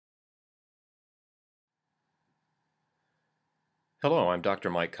Hello, I'm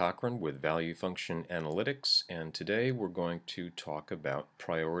Dr. Mike Cochrane with Value Function Analytics, and today we're going to talk about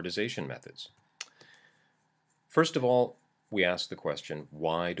prioritization methods. First of all, we ask the question,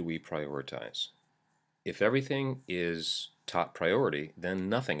 why do we prioritize? If everything is top priority, then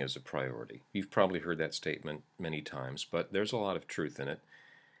nothing is a priority. You've probably heard that statement many times, but there's a lot of truth in it.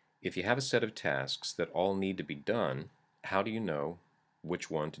 If you have a set of tasks that all need to be done, how do you know which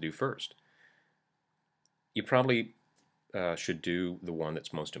one to do first? You probably should do the one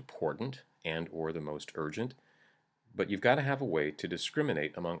that's most important and or the most urgent, but you've got to have a way to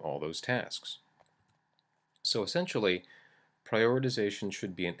discriminate among all those tasks. So essentially, prioritization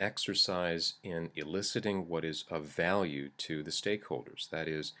should be an exercise in eliciting what is of value to the stakeholders, that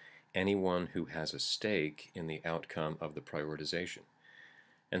is, anyone who has a stake in the outcome of the prioritization.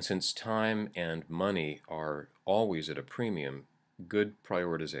 And since time and money are always at a premium, good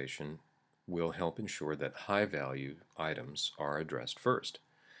prioritization will help ensure that high-value items are addressed first.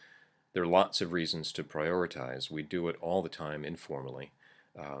 There are lots of reasons to prioritize. We do it all the time informally.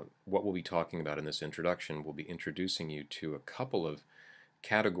 What we'll be talking about in this introduction, we'll be introducing you to a couple of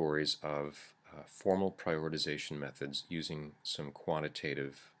categories of formal prioritization methods using some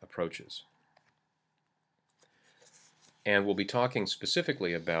quantitative approaches. And we'll be talking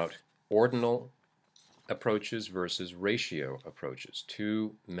specifically about ordinal approaches versus ratio approaches,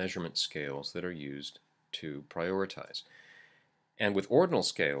 two measurement scales that are used to prioritize. And with ordinal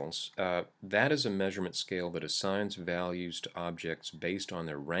scales, that is a measurement scale that assigns values to objects based on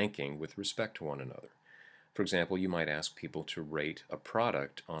their ranking with respect to one another. For example, you might ask people to rate a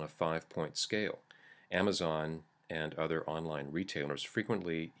product on a 5-point scale. Amazon and other online retailers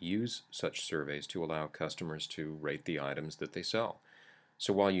frequently use such surveys to allow customers to rate the items that they sell.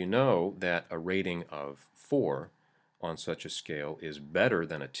 So while you know that a rating of 4 on such a scale is better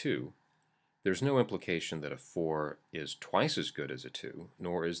than a 2, there's no implication that a 4 is twice as good as a 2,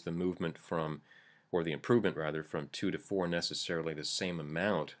 nor is the movement from, or the improvement rather, from 2 to 4 necessarily the same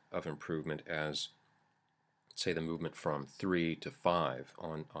amount of improvement as, say, the movement from 3 to 5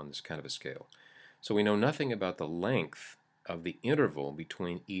 on this kind of a scale. So we know nothing about the length of the interval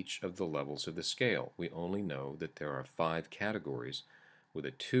between each of the levels of the scale. We only know that there are 5 categories, with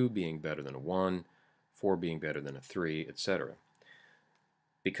a 2 being better than a 1, 4 being better than a 3, etc.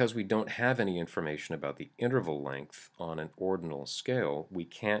 Because we don't have any information about the interval length on an ordinal scale, we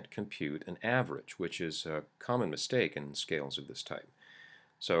can't compute an average, which is a common mistake in scales of this type.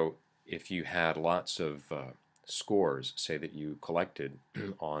 So if you had lots of scores, say that you collected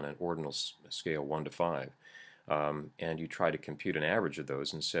on an ordinal scale 1 to 5, and you try to compute an average of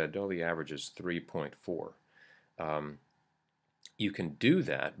those and said, oh, the average is 3.4. You can do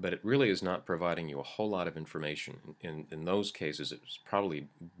that, but it really is not providing you a whole lot of information. In those cases, it's probably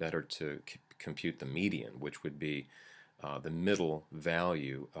better to compute the median, which would be the middle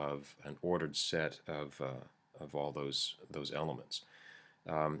value of an ordered set of all those elements.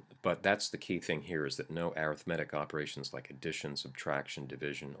 But that's the key thing here, is that no arithmetic operations like addition, subtraction,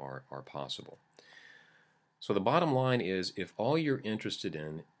 division are possible. So the bottom line is, if all you're interested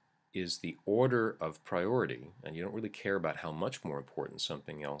in is the order of priority, and you don't really care about how much more important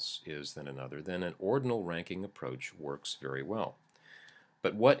something else is than another, then an ordinal ranking approach works very well.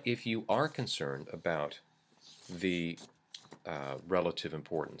 But what if you are concerned about the relative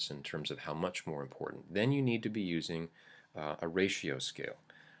importance in terms of how much more important? Then you need to be using a ratio scale.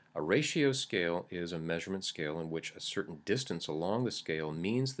 A ratio scale is a measurement scale in which a certain distance along the scale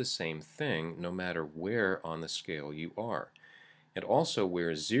means the same thing no matter where on the scale you are. And also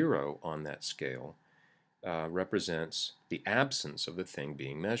where 0 on that scale represents the absence of the thing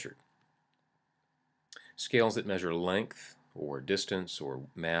being measured. Scales that measure length or distance or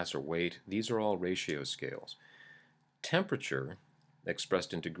mass or weight, these are all ratio scales. Temperature,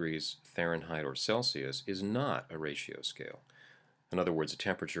 expressed in degrees Fahrenheit or Celsius, is not a ratio scale. In other words, a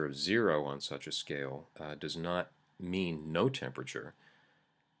temperature of 0 on such a scale does not mean no temperature.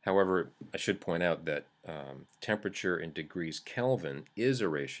 However, I should point out that temperature in degrees Kelvin is a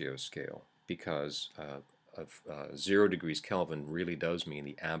ratio scale, because 0 degrees Kelvin really does mean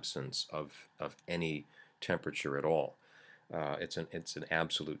the absence of any temperature at all. It's an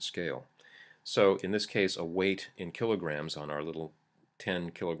absolute scale. So in this case, a weight in kilograms on our little 10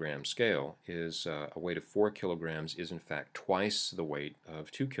 kilogram scale is a weight of 4 kilograms is in fact twice the weight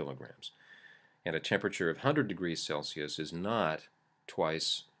of 2 kilograms. And a temperature of 100 degrees Celsius is not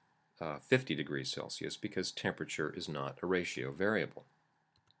twice 50 degrees Celsius, because temperature is not a ratio variable.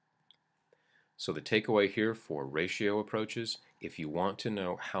 So the takeaway here for ratio approaches, if you want to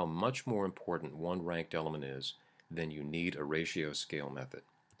know how much more important one ranked element is, then you need a ratio scale method.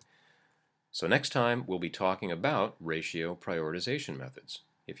 So next time we'll be talking about ratio prioritization methods.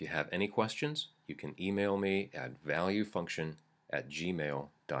 If you have any questions, you can email me at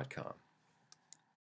valuefunction@gmail.com.